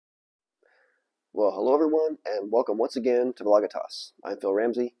Well, hello everyone, and welcome once again to Vlogitas. I'm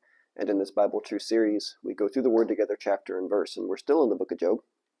Ramsey, and in this Bible Truth series, we go through the Word together chapter and verse, and we're still in the book of Job.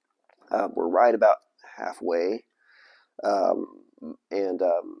 We're right about halfway, um, and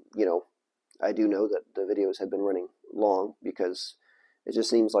I do know that the videos have been running long because it just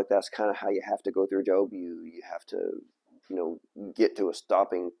seems like that's kind of how you have to go through Job. You have to, get to a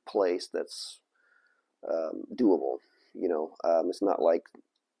stopping place that's doable. It's not like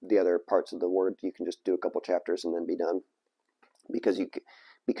the other parts of the word you can just do a couple chapters and then be done because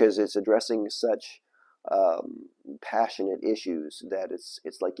because it's addressing such passionate issues that it's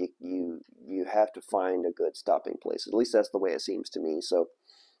like you have to find a good stopping place. At least that's the way it seems to me. So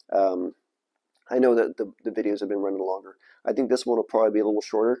um, I know that the videos have been running longer. I think this one will probably be a little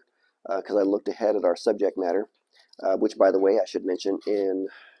shorter because I looked ahead at our subject matter, which, by the way, I should mention in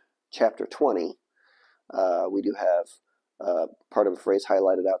chapter 20. We do have part of a phrase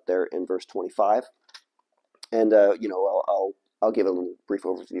highlighted out there in verse 25, and I'll give a little brief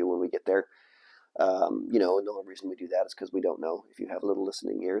overview when we get there. And the only reason we do that is because we don't know if you have little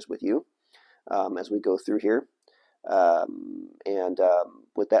listening ears with you as we go through here.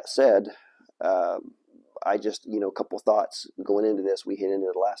 With that said, I just a couple thoughts going into this. We hit into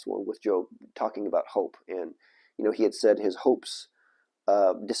the last one with Job talking about hope, and he had said his hopes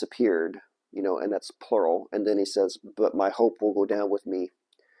disappeared, and that's plural. And then he says, but my hope will go down with me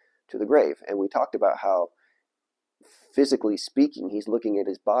to the grave. And we talked about how, physically speaking, he's looking at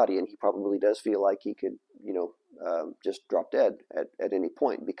his body and he probably does feel like he could, just drop dead at any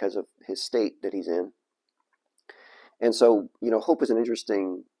point because of his state that he's in. And so, hope is an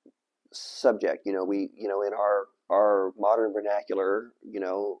interesting subject. In our modern vernacular,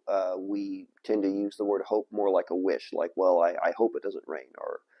 we tend to use the word hope more like a wish, like, well, I hope it doesn't rain,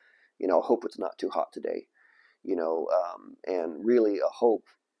 or hope it's not too hot today, and really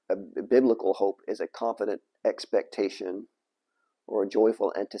a biblical hope is a confident expectation or a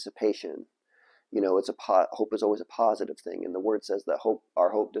joyful anticipation. Hope is always a positive thing, and the word says that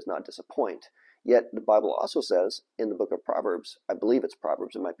our hope does not disappoint. Yet the Bible also says in the book of Proverbs, I believe it's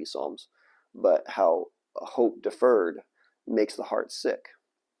Proverbs, it might be Psalms, but how hope deferred makes the heart sick.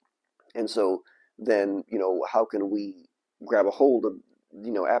 And so then, how can we grab a hold of,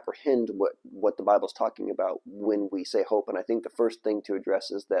 apprehend what the Bible's talking about when we say hope? And I think the first thing to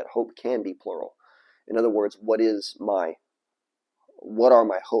address is that hope can be plural. In other words, what are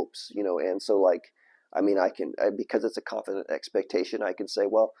my hopes? And so, like, because it's a confident expectation, I can say,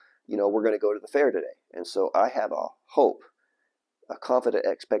 well, we're going to go to the fair today. And so I have a hope, a confident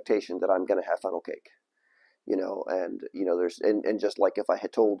expectation that I'm going to have funnel cake, and just like if I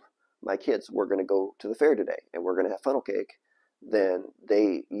had told my kids, we're going to go to the fair today and we're going to have funnel cake, then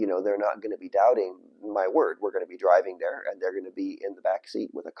they're not going to be doubting my word. We're going to be driving there and they're going to be in the back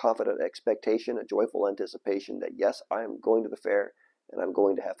seat with a confident expectation, a joyful anticipation that, yes, I'm going to the fair and I'm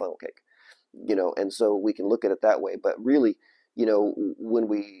going to have funnel cake, and so we can look at it that way. But really, when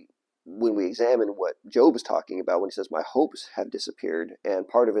we examine what Job is talking about when he says, my hopes have disappeared, and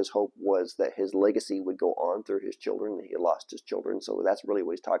part of his hope was that his legacy would go on through his children, and he lost his children. So that's really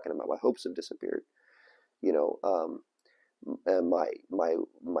what he's talking about. My hopes have disappeared. And my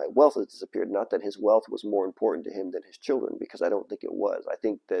wealth has disappeared. Not that his wealth was more important to him than his children, because I don't think it was. I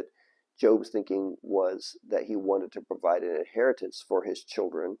think that Job's thinking was that he wanted to provide an inheritance for his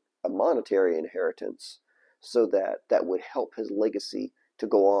children, a monetary inheritance, so that would help his legacy to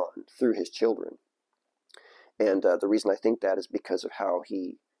go on through his children. And the reason I think that is because of how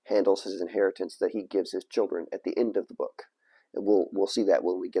he handles his inheritance that he gives his children at the end of the book. And we'll see that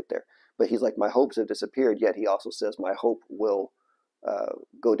when we get there. But he's like, my hopes have disappeared, yet he also says, my hope will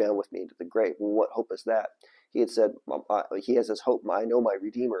go down with me into the grave. Well, what hope is that? He had said, he has this hope, I know my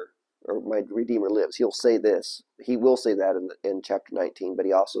Redeemer lives. He'll say this. He will say that in chapter 19, but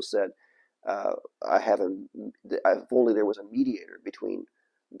he also said, if only there was a mediator between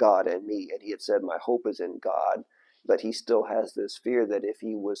God and me. And he had said, my hope is in God, but he still has this fear that if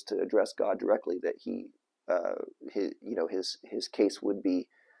he was to address God directly, that his case would be,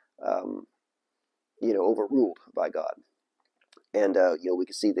 overruled by God. And, we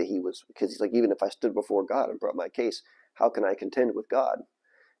can see that because he's like, even if I stood before God and brought my case, how can I contend with God?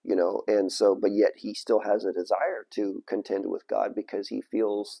 And so, but yet he still has a desire to contend with God because he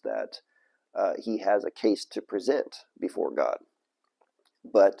feels that he has a case to present before God.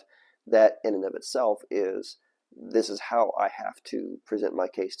 But that in and of itself this is how I have to present my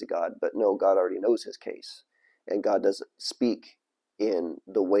case to God. But no, God already knows his case, and God doesn't speak in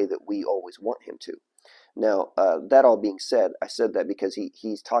the way that we always want him to. Now, that all being said, I said that because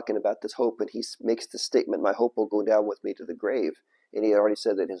he's talking about this hope, and he makes the statement, my hope will go down with me to the grave. And he had already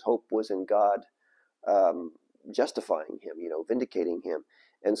said that his hope was in God um, justifying him, vindicating him.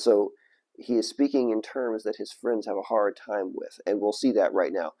 And so he is speaking in terms that his friends have a hard time with, and we'll see that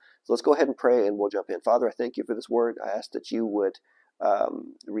right now. So let's go ahead and pray, and we'll jump in. Father, I thank you for this word. I ask that you would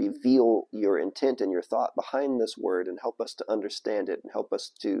reveal your intent and your thought behind this word, and help us to understand it, and help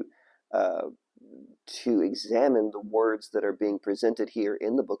us uh, to examine the words that are being presented here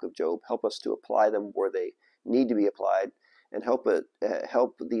in the book of Job. Help us to apply them where they need to be applied, and help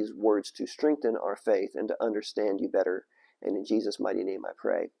these words to strengthen our faith and to understand you better. And in Jesus' mighty name I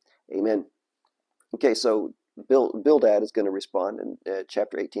pray. Amen. Okay, so Bildad is going to respond in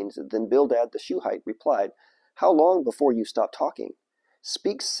chapter 18. It said, Then Bildad the Shuhite replied, How long before you stop talking?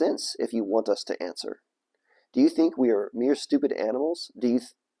 Speak sense if you want us to answer. Do you think we are mere stupid animals? Do you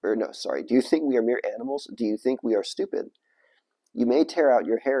think we are mere animals? Do you think we are stupid? You may tear out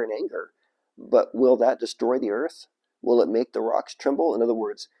your hair in anger, but will that destroy the earth? Will it make the rocks tremble? In other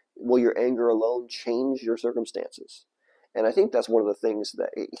words, will your anger alone change your circumstances? And I think that's one of the things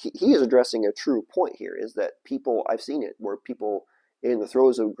that he is addressing a true point here, is that people, I've seen it, where people in the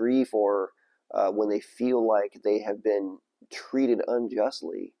throes of grief, or when they feel like they have been treated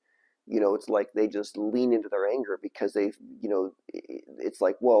unjustly, it's like they just lean into their anger because it's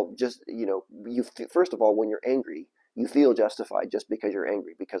like, well, just, first of all, when you're angry, you feel justified just because you're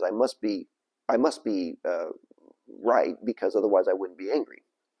angry, because I must be right, because otherwise I wouldn't be angry,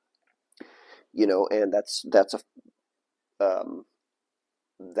 and that's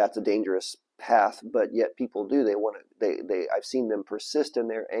a dangerous path. But yet people do, I've seen them persist in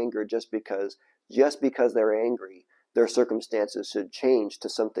their anger just because they're angry. Their circumstances should change to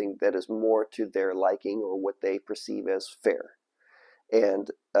something that is more to their liking, or what they perceive as fair.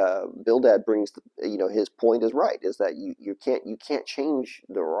 And Bildad brings, his point is right, is that you can't change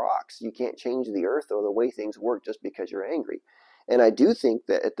the rocks, you can't change the earth or the way things work just because you're angry. And I do think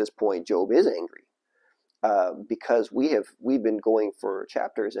that at this point Job is angry, because we've been going for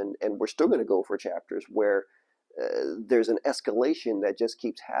chapters, and we're still going to go for chapters where there's an escalation that just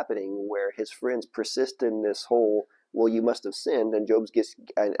keeps happening, where his friends persist in this whole, well, you must have sinned, and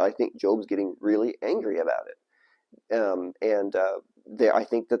I think Job's getting really angry about it. I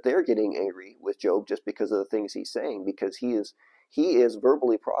think that they're getting angry with Job just because of the things he's saying, because he is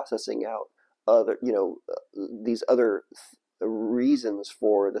verbally processing out these other reasons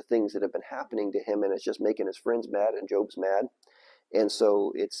for the things that have been happening to him, and it's just making his friends mad, and Job's mad. And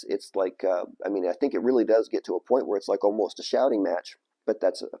so it's like, I think it really does get to a point where it's like almost a shouting match, but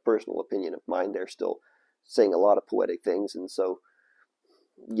that's a personal opinion of mine. They're still saying a lot of poetic things, and so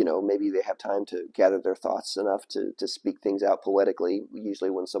maybe they have time to gather their thoughts enough to speak things out poetically. Usually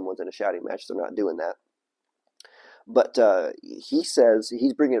when someone's in a shouting match, they're not doing that. But he says,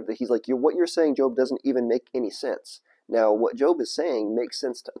 he's like, what you're saying, Job, doesn't even make any sense. Now, what Job is saying makes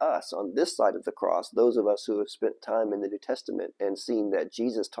sense to us on this side of the cross, those of us who have spent time in the New Testament and seen that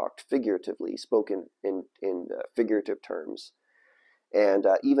Jesus talked figuratively, spoken in figurative terms. And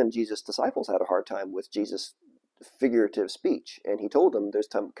even Jesus' disciples had a hard time with Jesus' figurative speech. And he told them, there's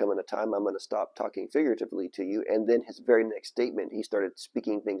coming a time I'm going to stop talking figuratively to you. And then his very next statement, he started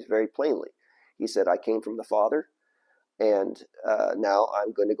speaking things very plainly. He said, I came from the Father, and now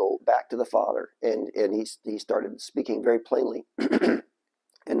I'm going to go back to the Father. And he started speaking very plainly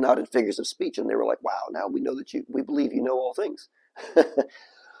and not in figures of speech. And they were like, wow, now we believe you know all things.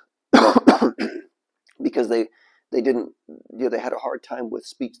 Because they didn't, they had a hard time with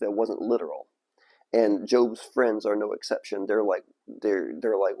speech that wasn't literal. And Job's friends are no exception. They're like,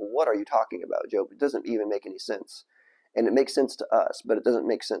 what are you talking about, Job? It doesn't even make any sense. And it makes sense to us, but it doesn't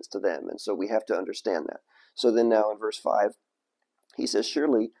make sense to them. And so we have to understand that. So then now in verse 5, he says,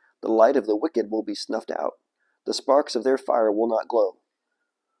 surely the light of the wicked will be snuffed out. The sparks of their fire will not glow.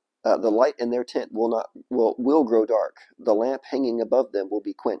 The light in their tent will grow dark. The lamp hanging above them will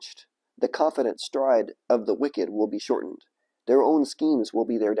be quenched. The confident stride of the wicked will be shortened. Their own schemes will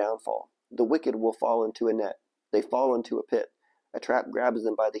be their downfall. The wicked will fall into a net. They fall into a pit. A trap grabs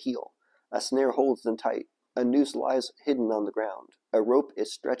them by the heel. A snare holds them tight. A noose lies hidden on the ground. A rope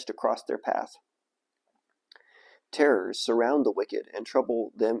is stretched across their path. Terrors surround the wicked and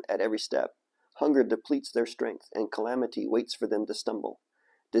trouble them at every step. Hunger depletes their strength, and calamity waits for them to stumble.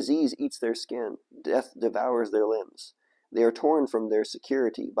 Disease eats their skin. Death devours their limbs. They are torn from their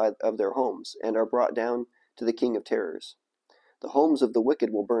security of their homes, and are brought down to the king of terrors. The homes of the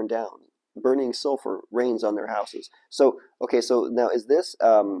wicked will burn down. Burning sulfur rains on their houses. So now is this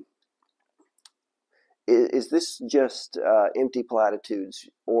just empty platitudes,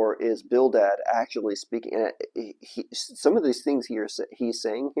 or is Bildad actually speaking? And some of these things he's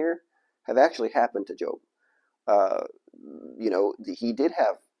saying here have actually happened to Job. He did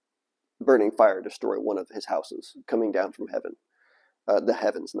have burning fire destroy one of his houses coming down from heaven. The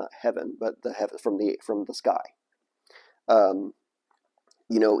heavens, not heaven, but the heaven from the sky. Um,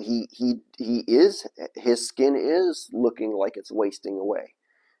 his skin is looking like it's wasting away.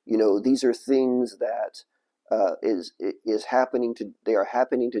 These are things that is happening they are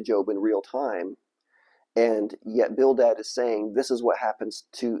happening to Job in real time, and yet Bildad is saying this is what happens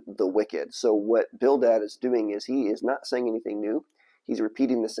to the wicked. So what Bildad is doing is he is not saying anything new. He's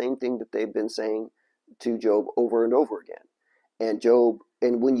repeating the same thing that they've been saying to Job over and over again.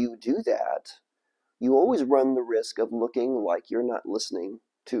 And when you do that, you always run the risk of looking like you're not listening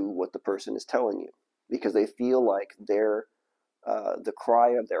to what the person is telling you, because they feel like the cry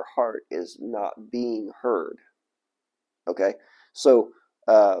of their heart is not being heard. Okay, so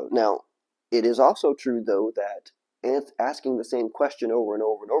now it is also true, though, that asking the same question over and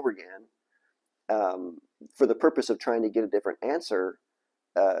over and over again, for the purpose of trying to get a different answer,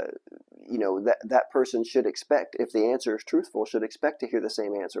 that person should expect, if the answer is truthful, should expect to hear the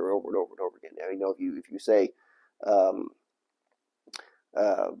same answer over and over and over again. Now, if you say, um,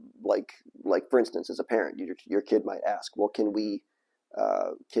 like for instance, as a parent, your kid might ask, well, can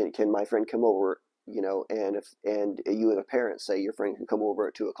my friend come over? And you as a parent say your friend can come over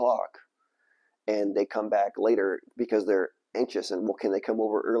at 2 o'clock, and they come back later because they're anxious, and well, can they come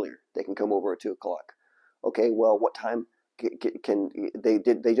over earlier? They can come over at 2 o'clock. Okay, well, what time can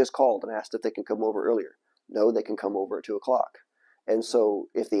they just called and asked if they can come over earlier? No, they can come over at 2 o'clock. And so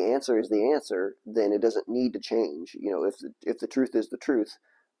if the answer is the answer, then it doesn't need to change. If the truth is the truth,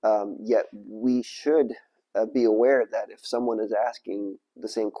 yet we should be aware that if someone is asking the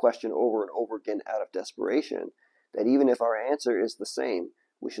same question over and over again out of desperation, that even if our answer is the same,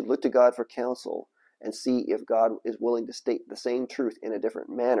 we should look to God for counsel and see if God is willing to state the same truth in a different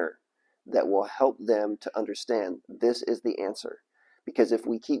manner that will help them to understand this is the answer. Because if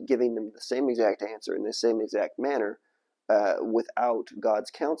we keep giving them the same exact answer in the same exact manner without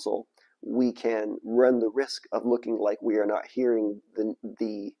God's counsel, we can run the risk of looking like we are not hearing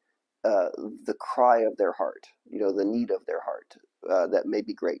the cry of their heart, the need of their heart. That may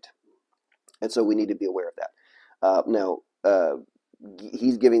be great. And so we need to be aware of that. Now,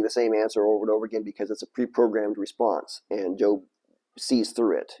 he's giving the same answer over and over again because it's a pre-programmed response, and Job sees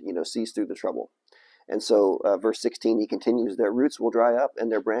through it, sees through the trouble. And so verse 16, he continues, their roots will dry up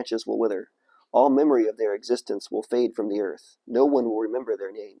and their branches will wither. All memory of their existence will fade from the earth. No one will remember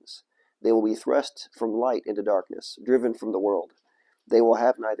their names. They will be thrust from light into darkness, driven from the world. They will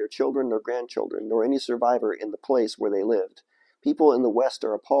have neither children nor grandchildren, nor any survivor in the place where they lived. People in the west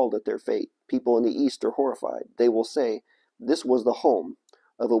are appalled at their fate. People in the east are horrified. They will say, this was the home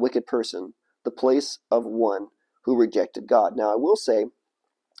of a wicked person, the place of one who rejected God. Now, I will say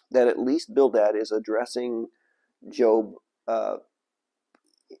that at least Bildad is addressing Job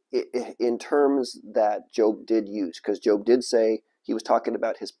in terms that Job did use, because Job did say he was talking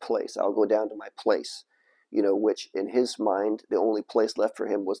about his place. I'll go down to my place, which in his mind, the only place left for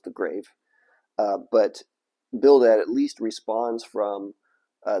him was the grave. But Bildad at least responds from,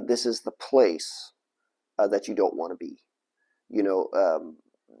 this is the place that you don't want to be.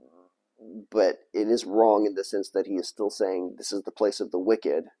 But it is wrong in the sense that he is still saying this is the place of the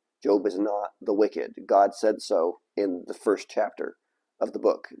wicked. Job is not the wicked. God said so in the first chapter of the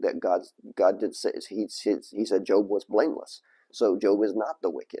book, that God did say, he said Job was blameless. So Job is not the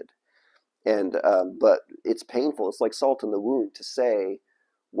wicked. And but it's painful. It's like salt in the wound to say,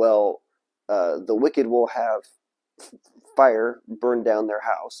 well, the wicked will have fire burn down their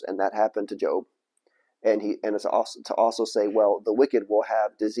house, and that happened to Job. And it's also to also say, well, the wicked will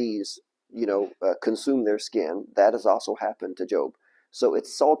have disease, consume their skin. That has also happened to Job. So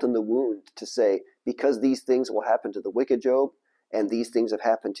it's salt in the wound to say, because these things will happen to the wicked, Job, and these things have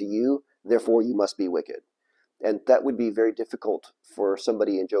happened to you, therefore you must be wicked. And that would be very difficult for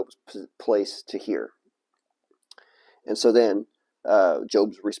somebody in Job's place to hear. And so then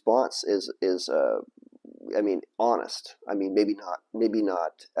Job's response is honest. Maybe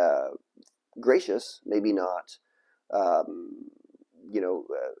not gracious, maybe not,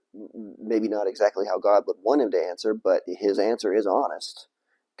 maybe not exactly how God would want him to answer, but his answer is honest.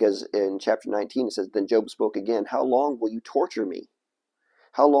 Because in chapter 19 it says, then Job spoke again, how long will you torture me?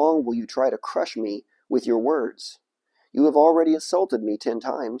 How long will you try to crush me with your words? You have already insulted me 10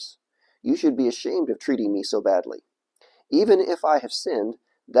 times. You should be ashamed of treating me so badly. Even if I have sinned,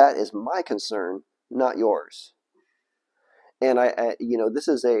 that is my concern, not yours. And this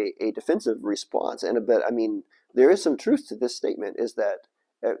is a defensive response, but there is some truth to this statement, is that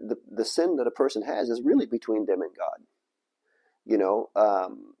the sin that a person has is really between them and God.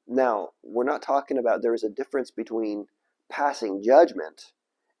 Now we're not talking about, there is a difference between passing judgment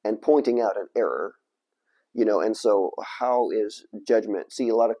and pointing out an error. And so how is judgment? See,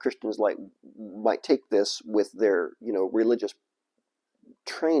 a lot of Christians might take this with their, religious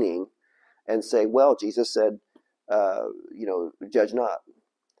training and say, well, Jesus said, judge not.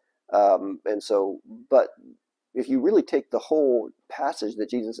 And so, but if you really take the whole passage that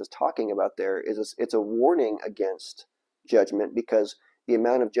Jesus is talking about there, it's a warning against judgment, because the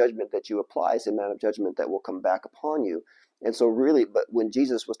amount of judgment that you apply is the amount of judgment that will come back upon you. And so really, but when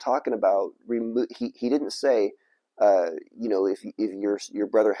Jesus was talking about, he didn't say, if your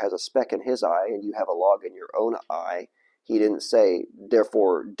brother has a speck in his eye and you have a log in your own eye, he didn't say,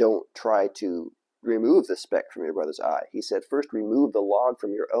 therefore, don't try to remove the speck from your brother's eye. He said, first remove the log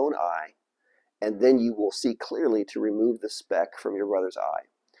from your own eye, and then you will see clearly to remove the speck from your brother's eye.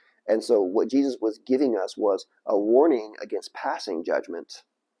 And so what Jesus was giving us was a warning against passing judgment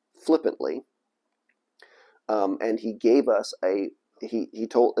flippantly. And he gave us he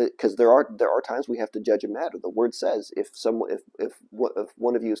told, because there are times we have to judge a matter. The word says, if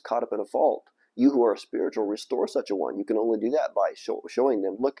one of you is caught up in a fault, you who are spiritual, restore such a one. You can only do that by showing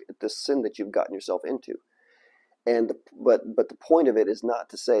them, look at the sin that you've gotten yourself into. But the point of it is not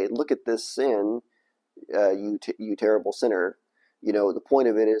to say, look at this sin, you terrible sinner. The point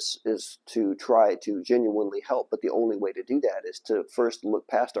of it is to try to genuinely help. But the only way to do that is to first look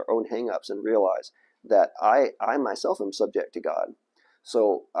past our own hangups and realize that I myself am subject to God.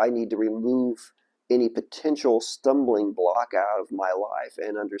 So I need to remove any potential stumbling block out of my life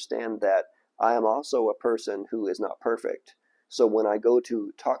and understand that I am also a person who is not perfect. So when I go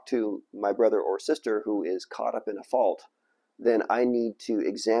to talk to my brother or sister who is caught up in a fault, then I need to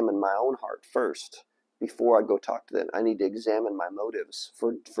examine my own heart first before I go talk to them. I need to examine my motives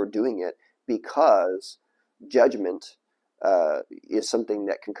for doing it, because judgment is something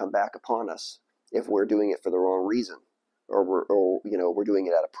that can come back upon us if we're doing it for the wrong reason, or we're doing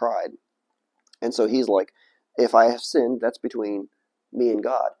it out of pride. And so he's like, if I have sinned, that's between me and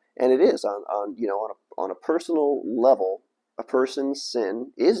God. And it is on a personal level. A person's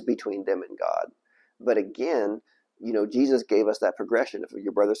sin is between them and God. But again, Jesus gave us that progression. If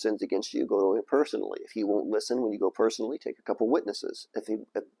your brother sins against you, go to him personally. If he won't listen when you go personally, take a couple witnesses.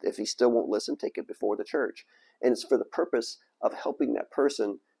 If he still won't listen, take it before the church. And it's for the purpose of helping that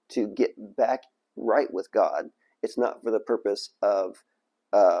person to get back right with God. It's not for the purpose of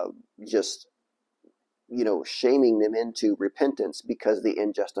just shaming them into repentance, because the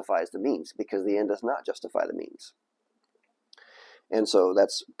end justifies the means, because the end does not justify the means. And so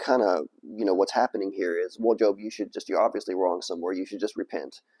that's kind of, what's happening here is, well, Job, you're obviously wrong somewhere. You should just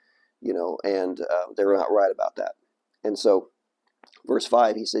repent, and they're not right about that. And so verse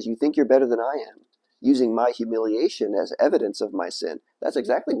 5, he says, you think you're better than I am, using my humiliation as evidence of my sin. That's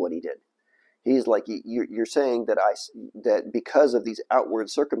exactly what he did. He's like, you're saying that because of these outward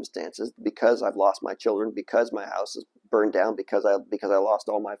circumstances, because I've lost my children, because my house is burned down, because I lost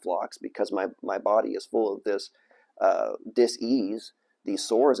all my flocks, because my body is full of this dis-ease, these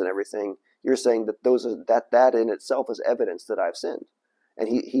sores and everything, you're saying that that in itself is evidence that I've sinned. And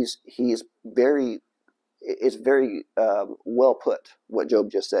it's very well put what Job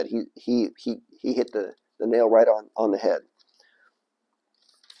just said. He hit the nail right on the head.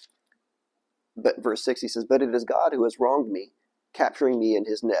 But verse 6, he says, but it is God who has wronged me, capturing me in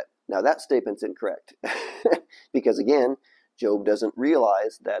his net. Now that statement's incorrect. Because again, Job doesn't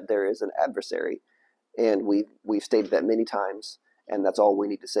realize that there is an adversary. And we've stated that many times, and that's all we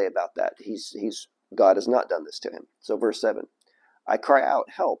need to say about that. God has not done this to him. So verse 7, I cry out,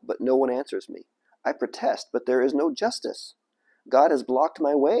 help, but no one answers me. I protest, but there is no justice. God has blocked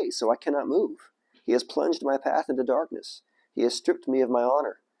my way, so I cannot move. He has plunged my path into darkness. He has stripped me of my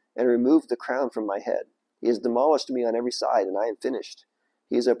honor and removed the crown from my head. He has demolished me on every side, and I am finished.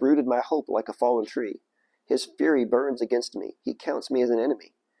 He has uprooted my hope like a fallen tree. His fury burns against me. He counts me as an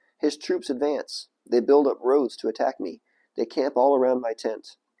enemy. His troops advance. They build up roads to attack me. They camp all around my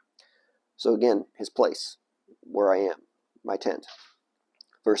tent. So again, his place, where I am, my tent.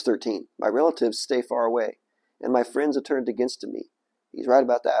 Verse 13, my relatives stay far away, and my friends have turned against me. He's right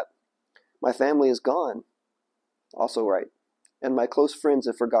about that. My family is gone. Also right. And my close friends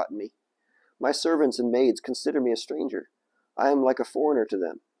have forgotten me. My servants and maids consider me a stranger. I am like a foreigner to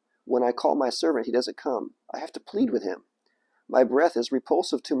them. When I call my servant, he doesn't come. I have to plead with him. My breath is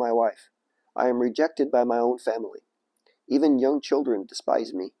repulsive to my wife. I am rejected by my own family. Even young children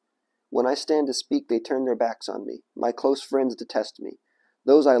despise me. When I stand to speak, they turn their backs on me. My close friends detest me.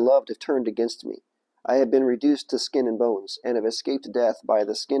 Those I loved have turned against me. I have been reduced to skin and bones, and have escaped death by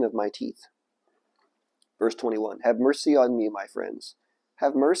the skin of my teeth. Verse 21, have mercy on me, my friends.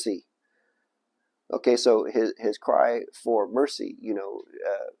 Have mercy. Okay, so his cry for mercy,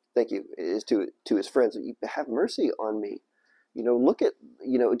 thank you, is to his friends. Have mercy on me. Look at,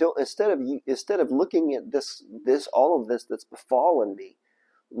 don't, instead of looking at this all of this that's befallen me,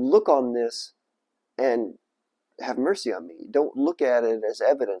 look on this and have mercy on me. Don't look at it as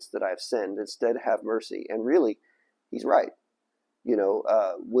evidence that I've sinned. Instead, have mercy. And really, he's right.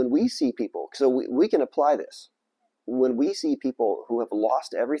 When we see people, so we can apply this. When we see people who have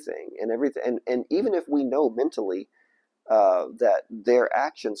lost everything, and even if we know mentally that their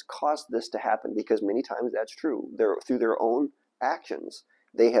actions caused this to happen, because many times that's true, through their own actions,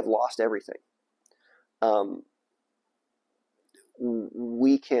 they have lost everything. Um,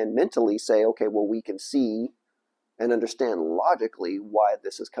 we can mentally say, okay, well, we can see and understand logically why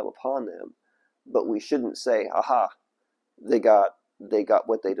this has come upon them, but we shouldn't say, aha, they got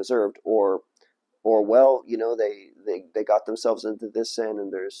what they deserved, or well, they got themselves into this sin,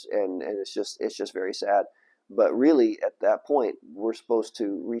 and it's just very sad. But really, at that point, we're supposed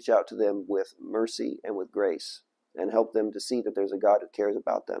to reach out to them with mercy and with grace, and help them to see that there's a God who cares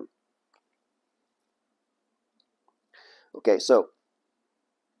about them. Okay, so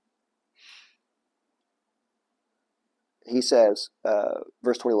he says,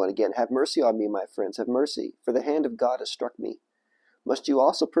 verse 21 again, have mercy on me, my friends, have mercy, for the hand of God has struck me. Must you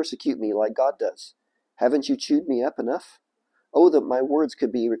also persecute me like God does? Haven't you chewed me up enough? Oh, that my words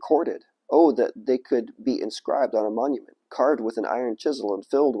could be recorded. Oh, that they could be inscribed on a monument, carved with an iron chisel and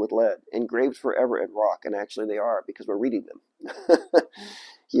filled with lead, engraved forever in rock. And actually they are, because we're reading them.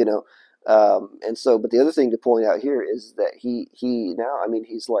 you know, but the other thing to point out here is that he now, I mean,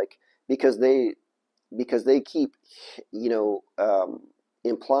 he's like, because they keep,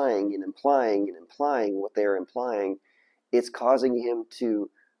 implying and implying and implying what they're implying, it's causing him to,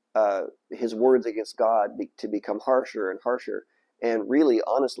 his words against God to become harsher and harsher. And really,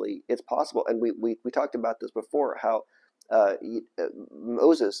 honestly, it's possible. And we talked about this before, how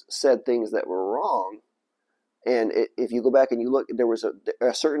Moses said things that were wrong. And if you go back and you look, there was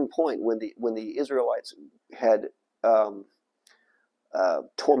a certain point when the Israelites had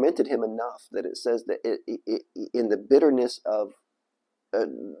tormented him enough that it says that in the bitterness of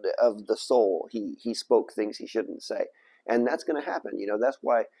the soul, he spoke things he shouldn't say, and that's going to happen.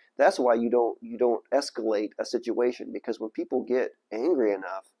 That's why you don't escalate a situation, because when people get angry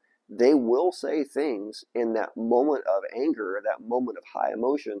enough, they will say things in that moment of anger or that moment of high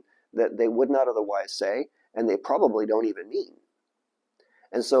emotion that they would not otherwise say, and they probably don't even mean.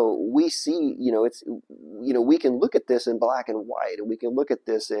 And so we see, we can look at this in black and white, and we can look at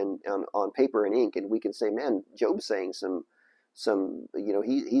this on paper and ink, and we can say, man, Job's saying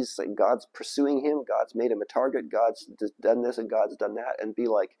he's like, God's pursuing him, God's made him a target, God's done this and God's done that, and be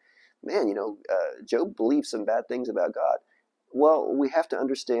like, man, Job believes some bad things about God. Well, we have to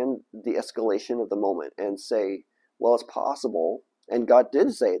understand the escalation of the moment and say, well, it's possible, and God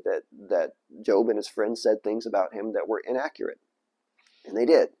did say that Job and his friends said things about him that were inaccurate. And they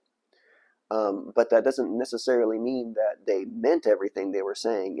did. But that doesn't necessarily mean that they meant everything they were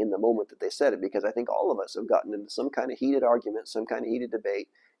saying in the moment that they said it, because I think all of us have gotten into some kind of heated argument, some kind of heated debate,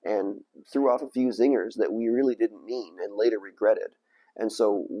 and threw off a few zingers that we really didn't mean and later regretted. And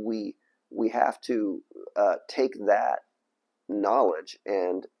so we have to take that knowledge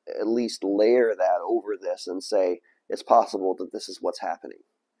and at least layer that over this and say, it's possible that this is what's happening.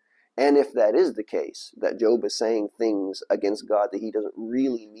 And if that is the case, that Job is saying things against God that he doesn't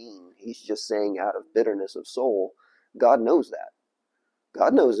really mean, he's just saying out of bitterness of soul, God knows that.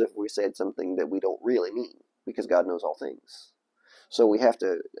 God knows if we said something that we don't really mean, because God knows all things. So we have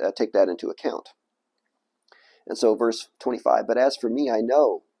to take that into account. And so verse 25, but as for me, I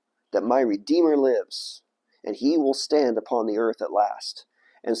know that my Redeemer lives, and he will stand upon the earth at last.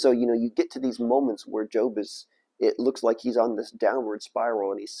 And so, you get to these moments where Job it looks like he's on this downward spiral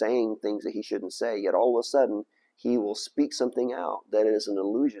and he's saying things that he shouldn't say, yet all of a sudden he will speak something out that is an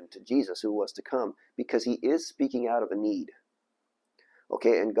allusion to Jesus who was to come, because he is speaking out of a need.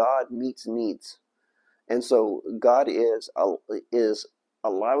 Okay, and God meets needs. And so God is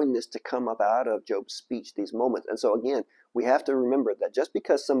allowing this to come up out of Job's speech, these moments. And so again, we have to remember that just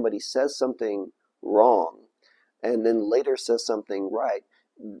because somebody says something wrong and then later says something right,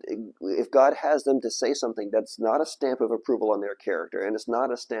 if God has them to say something, that's not a stamp of approval on their character, and it's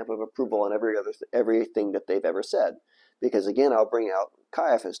not a stamp of approval on everything that they've ever said. Because again, I'll bring out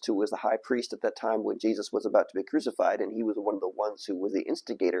Caiaphas, who was the high priest at that time when Jesus was about to be crucified, and he was one of the ones who was the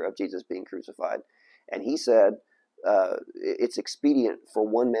instigator of Jesus being crucified. And he said, it's expedient for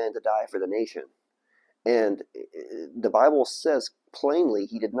one man to die for the nation. And the Bible says plainly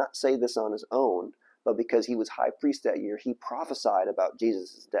he did not say this on his own, but because he was high priest that year, he prophesied about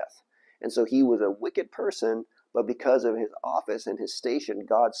Jesus' death. And so he was a wicked person, but because of his office and his station,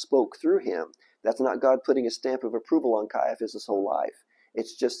 God spoke through him. That's not God putting a stamp of approval on Caiaphas' whole life.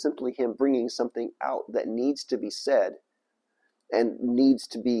 It's just simply him bringing something out that needs to be said and needs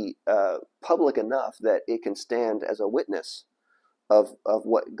to be public enough that it can stand as a witness of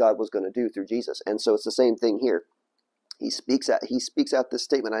what God was going to do through Jesus. And so it's the same thing here. He speaks out this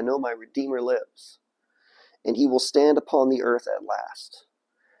statement, I know my Redeemer lives, and he will stand upon the earth at last.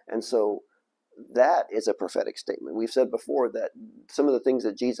 And so that is a prophetic statement. We've said before that some of the things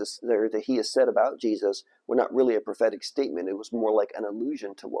that he has said about Jesus were not really a prophetic statement. It was more like an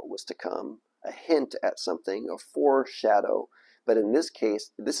allusion to what was to come, a hint at something, a foreshadow. But in this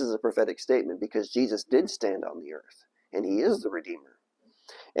case, this is a prophetic statement because Jesus did stand on the earth, and he is the Redeemer.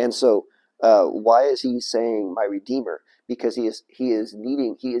 And so why is he saying my Redeemer? Because he is in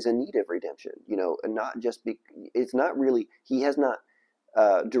need of redemption, and not just it's not really, he has not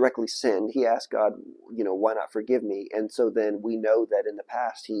directly sinned. He asked God, why not forgive me? And so then we know that in the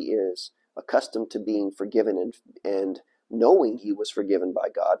past he is accustomed to being forgiven and knowing he was forgiven by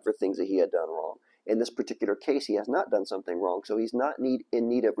God for things that he had done wrong. In this particular case, he has not done something wrong. So he's not in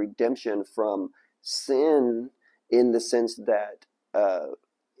need of redemption from sin in the sense that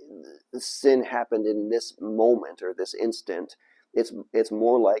sin happened in this moment or this instant. It's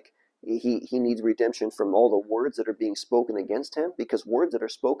more like he needs redemption from all the words that are being spoken against him, because words that are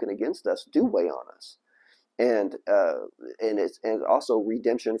spoken against us do weigh on us, and also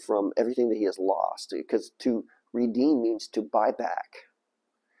redemption from everything that he has lost, because to redeem means to buy back.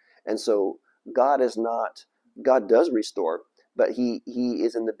 And so God does restore, but he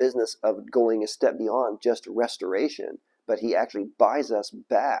is in the business of going a step beyond just restoration, but he actually buys us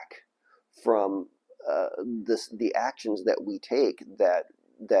back from the actions that we take that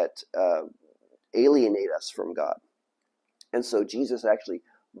alienate us from God. And so Jesus actually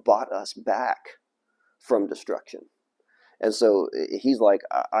bought us back from destruction. And so he's like,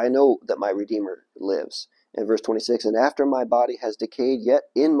 I know that my Redeemer lives. In verse 26, and after my body has decayed, yet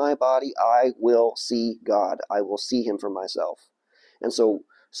in my body I will see God. I will see him for myself. And so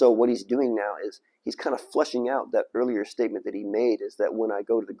what he's doing now is he's kind of fleshing out that earlier statement that he made, is that when I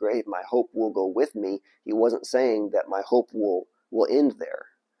go to the grave, my hope will go with me. He wasn't saying that my hope will end there.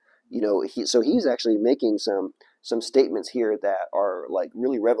 So he's actually making some statements here that are like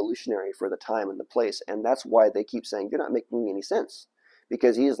really revolutionary for the time and the place. And that's why they keep saying, you're not making any sense.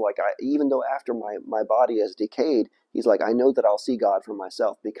 Because he's like, even though after my body has decayed, he's like, I know that I'll see God for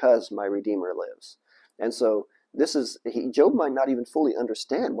myself because my Redeemer lives. And so Job might not even fully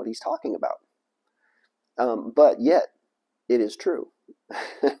understand what he's talking about. But yet, it is true.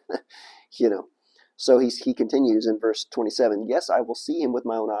 So he continues in verse 27, yes, I will see him with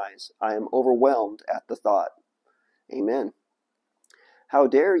my own eyes. I am overwhelmed at the thought. Amen. How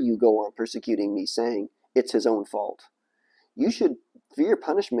dare you go on persecuting me, saying, it's his own fault. You should fear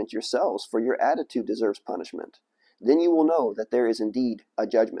punishment yourselves, for your attitude deserves punishment. Then you will know that there is indeed a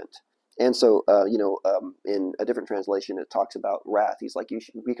judgment. And so, in a different translation, it talks about wrath. He's like,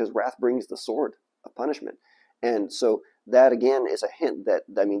 because wrath brings the sword of punishment. And so that again is a hint that,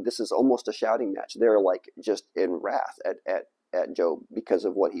 this is almost a shouting match. They're like just in wrath at Job because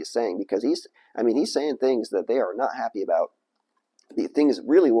of what he's saying, because he's saying things that they are not happy about. The thing is,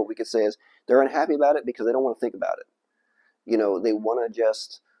 really what we could say is they're unhappy about it because they don't want to think about it. They want to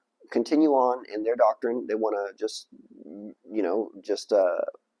just continue on in their doctrine. They want to just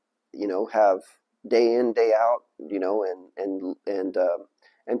have day in, day out,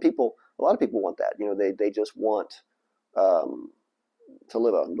 and people, a lot of people want that. They just want to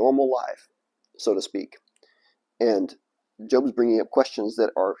live a normal life, so to speak. And Job's bringing up questions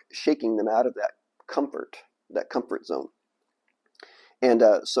that are shaking them out of that comfort zone. And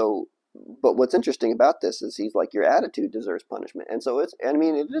but what's interesting about this is he's like, your attitude deserves punishment. And so it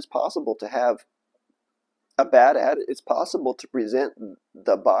is possible to have a bad attitude. It's possible to present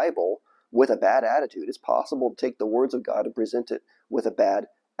the Bible with a bad attitude. It's possible to take the words of God and present it with a bad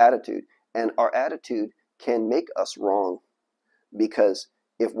attitude. And our attitude can make us wrong, because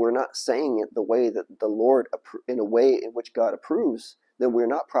if we're not saying it the way that the Lord, in a way in which God approves, then we're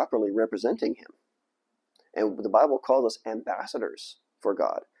not properly representing him. And the Bible calls us ambassadors for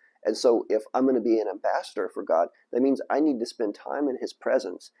God. And so if I'm going to be an ambassador for God, that means I need to spend time in his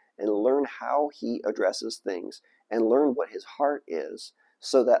presence and learn how he addresses things and learn what his heart is,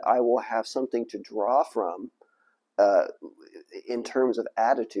 so that I will have something to draw from in terms of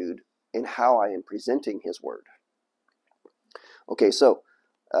attitude in how I am presenting his word. Okay, so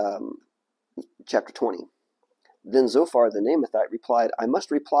chapter 20. Then Zophar the Naamathite replied, I must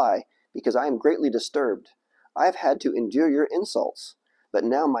reply, because I am greatly disturbed. I have had to endure your insults. but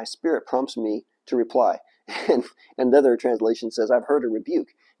now my spirit prompts me to reply. And another translation says, I've heard a rebuke.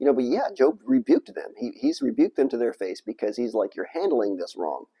 But yeah, Job rebuked them. He's rebuked them to their face because he's like, you're handling this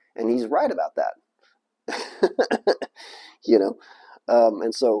wrong. And he's right about that. you know.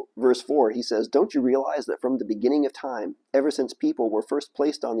 And so, verse 4, he says, don't you realize that from the beginning of time, ever since people were first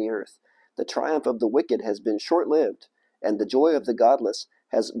placed on the earth, the triumph of the wicked has been short-lived, and the joy of the godless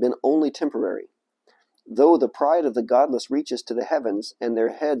has been only temporary. Though the pride of the godless reaches to the heavens, and their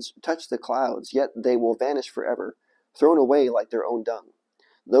heads touch the clouds, yet they will vanish forever, thrown away like their own dung.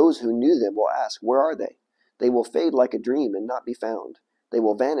 Those who knew them will ask, where are they? They will fade like a dream and not be found. They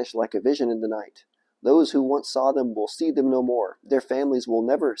will vanish like a vision in the night. Those who once saw them will see them no more. Their families will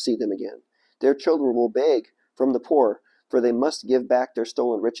never see them again. Their children will beg from the poor, for they must give back their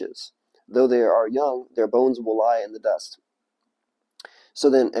stolen riches. Though they are young, their bones will lie in the dust. So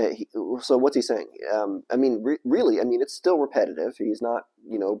then, so what's he saying? Really, it's still repetitive. He's not,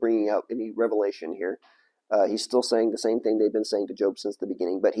 bringing out any revelation here. He's still saying the same thing they've been saying to Job since the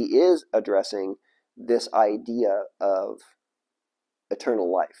beginning, but he is addressing this idea of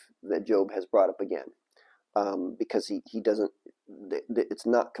eternal life that Job has brought up again, because he doesn't. It's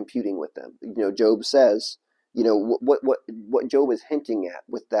not computing with them. Job says, what Job is hinting at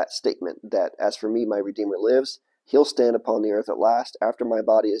with that statement, that as for me, my Redeemer lives. He'll stand upon the earth at last, after my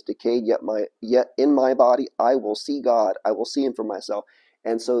body is decayed, yet in my body I will see God, I will see him for myself.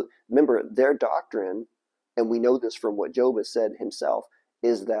 And so remember, their doctrine, and we know this from what Job has said himself,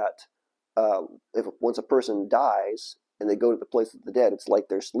 is that if once a person dies and they go to the place of the dead, it's like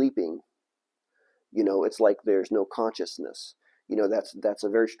they're sleeping. It's like there's no consciousness. That's a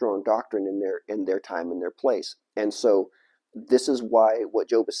very strong doctrine in their time, in their place. And so this is why what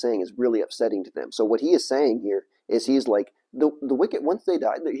Job is saying is really upsetting to them. So what he is saying here is, he's like, the wicked, once they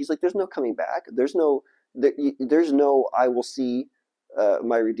die, he's like, there's no coming back. There's no I will see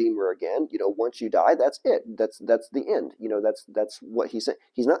my Redeemer again. Once you die, that's it. That's the end. That's what he's saying.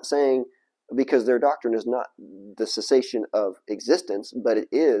 He's not saying, because their doctrine is not the cessation of existence, but it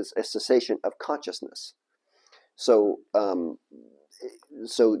is a cessation of consciousness. So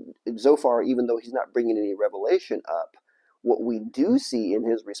Zophar, even though he's not bringing any revelation up, what we do see in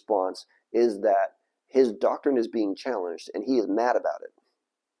his response is that his doctrine is being challenged, and he is mad about it.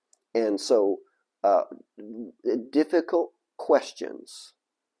 And so difficult questions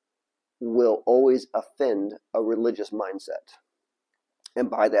will always offend a religious mindset. And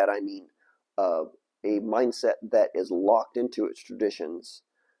by that I mean a mindset that is locked into its traditions,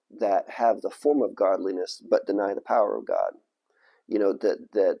 that have the form of godliness but deny the power of God.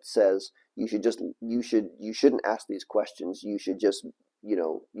 That says you shouldn't ask these questions. You should just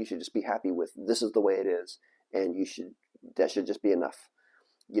be happy with, this is the way it is, and that should just be enough.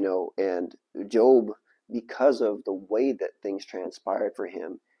 And Job, because of the way that things transpired for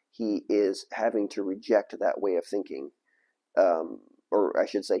him, he is having to reject that way of thinking. Or I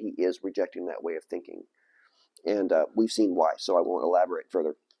should say, he is rejecting that way of thinking. And we've seen why, so I won't elaborate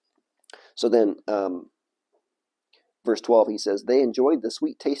further. So then, verse 12, he says, they enjoyed the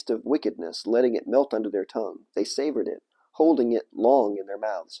sweet taste of wickedness, letting it melt under their tongue. They savored it, holding it long in their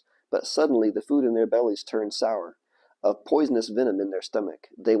mouths. But suddenly the food in their bellies turned sour, of poisonous venom in their stomach.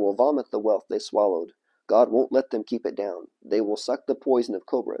 They will vomit the wealth they swallowed. God won't let them keep it down. They will suck the poison of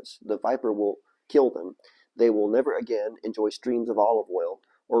cobras. The viper will kill them. They will never again enjoy streams of olive oil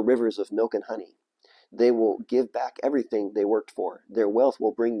or rivers of milk and honey. They will give back everything they worked for. Their wealth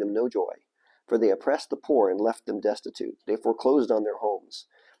will bring them no joy. For they oppressed the poor and left them destitute. They foreclosed on their homes.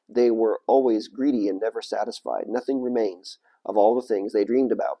 They were always greedy and never satisfied. Nothing remains of all the things they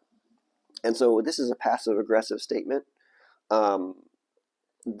dreamed about. And so this is a passive-aggressive statement.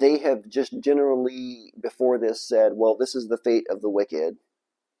 They have just generally, before this, said, well, this is the fate of the wicked.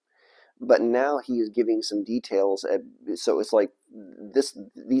 But now he is giving some details. So it's like,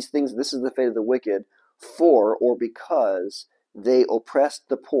 these things, this is the fate of the wicked for or because they oppressed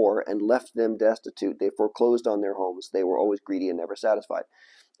the poor and left them destitute. They foreclosed on their homes. They were always greedy and never satisfied.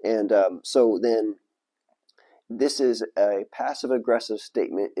 And so then this is a passive-aggressive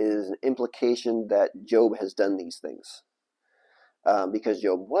statement, is an implication that Job has done these things. Because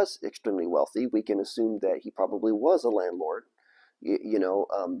Job was extremely wealthy, we can assume that he probably was a landlord.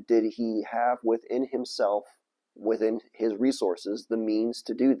 Did he have within himself, within his resources, the means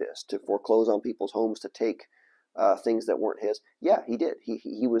to do this, to foreclose on people's homes, to take things that weren't his? Yeah, he did.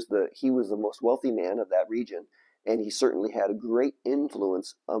 He was the most wealthy man of that region, and he certainly had a great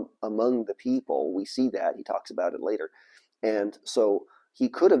influence among the people. We see that. He talks about it later. And so he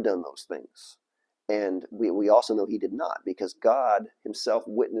could have done those things. And we also know he did not, because God himself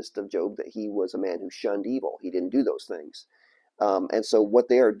witnessed of Job that he was a man who shunned evil. He didn't do those things. And so what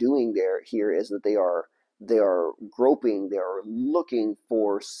they are doing here is that they are groping, they are looking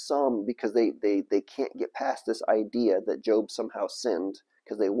for some, because they can't get past this idea that Job somehow sinned,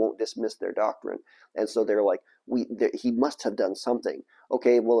 because they won't dismiss their doctrine. And so they're like, he must have done something.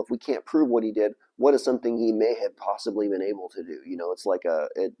 Okay, well, if we can't prove what he did, what is something he may have possibly been able to do? It's like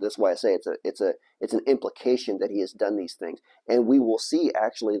that's why I say it's an implication that he has done these things. And we will see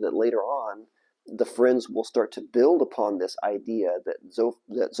actually that later on, the friends will start to build upon this idea that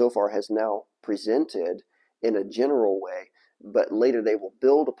Zophar has now presented in a general way, but later they will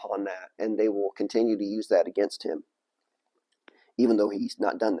build upon that and they will continue to use that against him, even though he's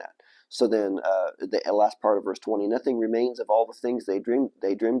not done that. So then the last part of verse 20, nothing remains of all the things they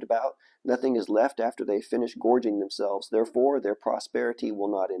dreamed about. Nothing is left after they finish gorging themselves. Therefore, their prosperity will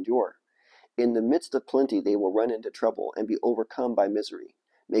not endure. In the midst of plenty, they will run into trouble and be overcome by misery.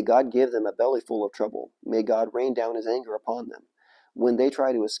 May God give them a belly full of trouble. May God rain down his anger upon them. When they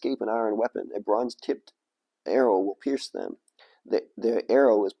try to escape an iron weapon, a bronze-tipped arrow will pierce them. The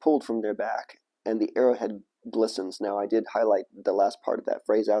arrow is pulled from their back, and the arrowhead glistens. Now, I did highlight the last part of that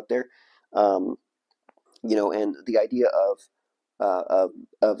phrase out there. And the idea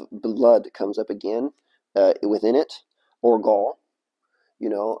of blood comes up again within it, or gall.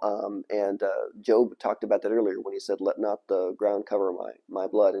 And Job talked about that earlier when he said, let not the ground cover my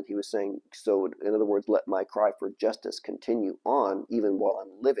blood. And he was saying, so in other words, let my cry for justice continue on even while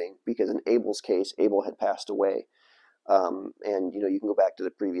I'm living, because in Abel's case, Abel had passed away. And you can go back to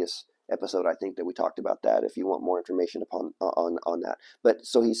the previous episode, I think, that we talked about that if you want more information on that. But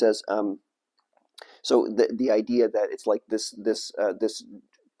so he says, so the idea that it's like this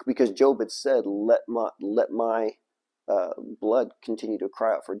because Job had said, let my blood continue to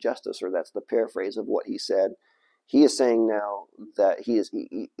cry out for justice, or that's the paraphrase of what he said. He is saying now that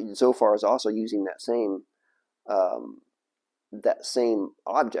Zophar is also using that same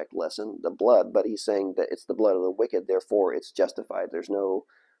object lesson, the blood, but he's saying that it's the blood of the wicked, therefore it's justified. There's no,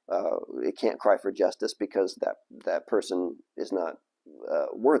 it can't cry for justice because that person is not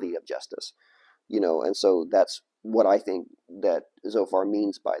worthy of justice. And so that's what I think that Zophar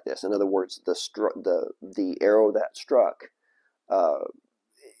means by this. In other words, the arrow that struck, the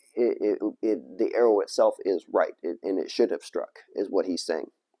arrow itself is right, and it should have struck, is what he's saying.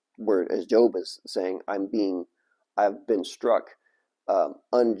 Whereas Job is saying, I've been struck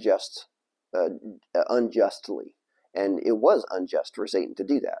unjustly, and it was unjust for Satan to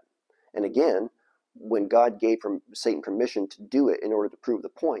do that. And again, when God gave Satan permission to do it in order to prove the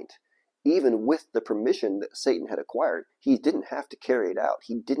point, even with the permission that Satan had acquired, he didn't have to carry it out.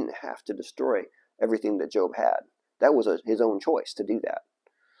 He didn't have to destroy everything that Job had. That was his own choice to do that.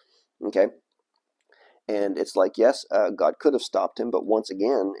 Okay? And it's like, yes, God could have stopped him, but once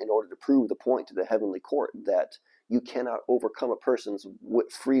again, in order to prove the point to the heavenly court that you cannot overcome a person's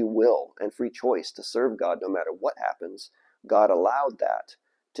free will and free choice to serve God no matter what happens, God allowed that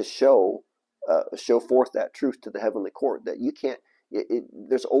to show forth that truth to the heavenly court, that you can't,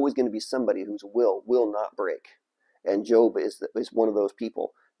 there's always going to be somebody whose will not break. And Job is one of those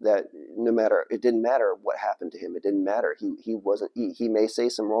people that no matter, it didn't matter what happened to him. It didn't matter. He may say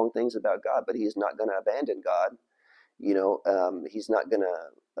some wrong things about God, but he's not going to abandon God. He's not going to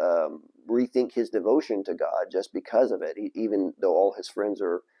rethink his devotion to God just because of it, even though all his friends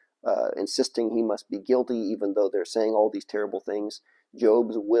are insisting he must be guilty, even though they're saying all these terrible things.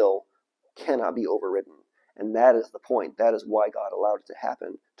 Job's will cannot be overridden. And that is the point. That is why God allowed it to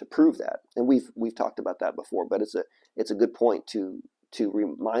happen, to prove that. And we've talked about that before, but it's a good point to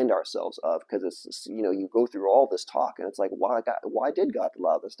remind ourselves of, because it's you go through all this talk and it's like, why did God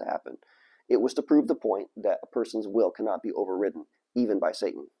allow this to happen? It was to prove the point that a person's will cannot be overridden, even by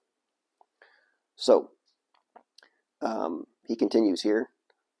Satan. So he continues here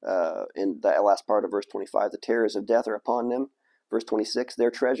in the last part of verse 25. The terrors of death are upon them. Verse 26,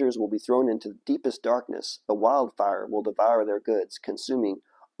 their treasures will be thrown into the deepest darkness. A wildfire will devour their goods, consuming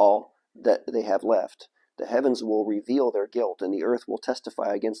all that they have left. The heavens will reveal their guilt, and the earth will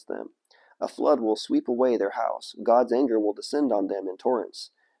testify against them. A flood will sweep away their house. God's anger will descend on them in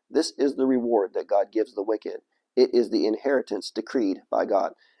torrents. This is the reward that God gives the wicked. It is the inheritance decreed by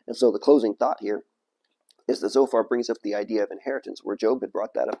God. And so the closing thought here is that Zophar brings up the idea of inheritance, where Job had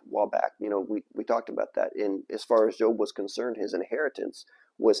brought that up a while back. We talked about that. In as far as Job was concerned, his inheritance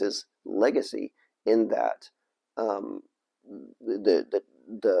was his legacy, in that the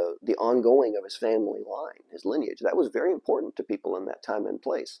ongoing of his family line, his lineage, that was very important to people in that time and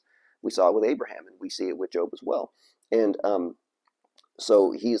place. We saw it with Abraham, and we see it with Job as well. And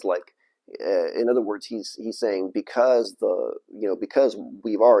so he's like, in other words, he's saying, because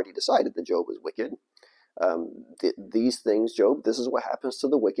we've already decided that Job is wicked, these things, Job, this is what happens to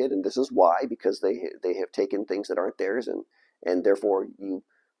the wicked, and this is why, because they have taken things that aren't theirs, and therefore you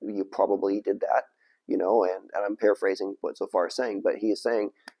probably did that, and I'm paraphrasing what Zophar is saying, but he is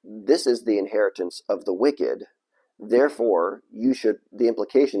saying this is the inheritance of the wicked, therefore the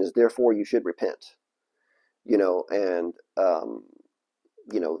implication is therefore you should repent, and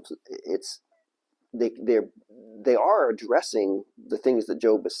it's they are addressing the things that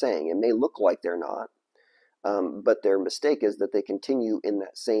Job is saying. It may look like they're not, but their mistake is that they continue in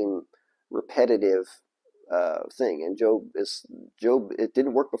that same repetitive thing. And Job. It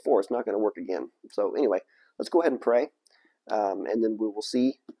didn't work before. It's not going to work again. So anyway, let's go ahead and pray, and then we will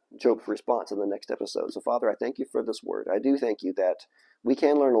see Job's response in the next episode. So Father, I thank you for this word. I do thank you that we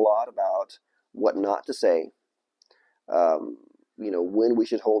can learn a lot about what not to say. When we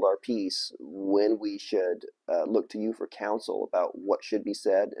should hold our peace, when we should look to you for counsel about what should be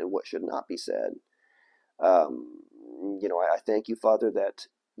said and what should not be said. I thank you, Father, that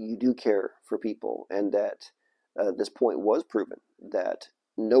you do care for people, and that this point was proven, that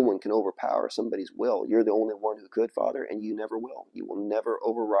no one can overpower somebody's will. You're the only one who could, Father, and you never will. You will never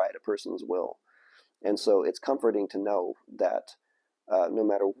override a person's will. And so it's comforting to know that no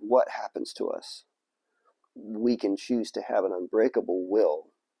matter what happens to us, we can choose to have an unbreakable will,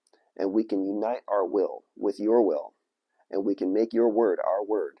 and we can unite our will with your will, and we can make your word our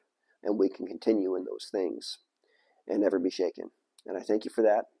word, and we can continue in those things and never be shaken. And I thank you for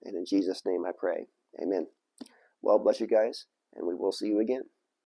that, and in Jesus' name I pray. Amen. Well, bless you guys, and we will see you again.